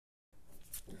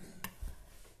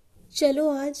चलो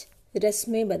आज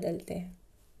रस्में बदलते हैं,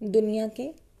 दुनिया के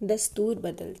दस्तूर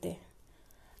बदलते हैं।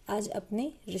 आज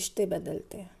अपने रिश्ते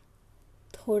बदलते हैं,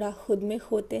 थोड़ा खुद में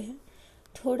खोते हैं,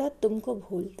 थोड़ा तुमको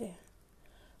भूलते हैं।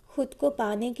 खुद को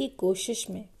पाने की कोशिश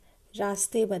में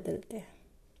रास्ते बदलते हैं,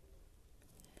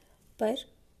 पर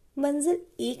मंजिल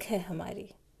एक है हमारी,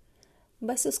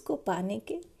 बस उसको पाने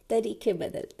के तरीके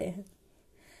बदलते हैं।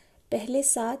 पहले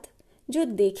साथ जो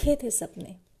देखे थे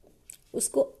सपने,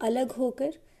 उसको अलग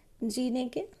होकर जीने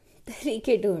के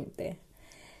तरीके ढूंढते हैं।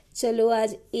 चलो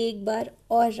आज एक बार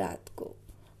और रात को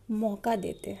मौका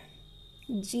देते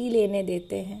हैं, जी लेने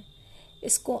देते हैं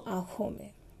इसको आँखों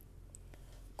में,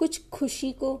 कुछ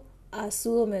खुशी को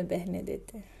आंसुओं में बहने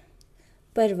देते हैं।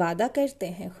 पर वादा करते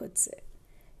हैं खुद से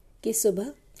कि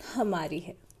सुबह हमारी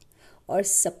है और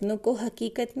सपनों को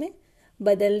हकीकत में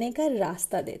बदलने का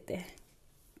रास्ता देते हैं।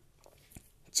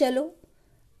 चलो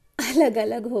अलग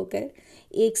अलग होकर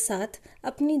एक साथ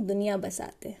अपनी दुनिया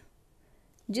बसाते हैं।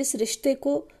 जिस रिश्ते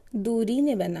को दूरी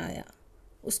ने बनाया,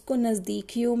 उसको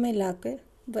नज़दीकियों में लाकर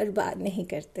बर्बाद नहीं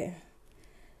करते हैं।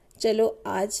 चलो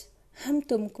आज हम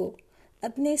तुमको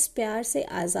अपने इस प्यार से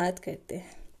आज़ाद करते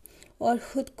हैं और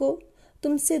ख़ुद को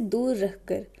तुमसे दूर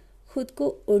रखकर खुद को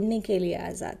उड़ने के लिए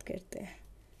आज़ाद करते हैं।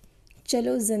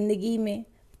 चलो ज़िंदगी में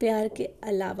प्यार के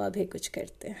अलावा भी कुछ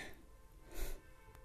करते हैं।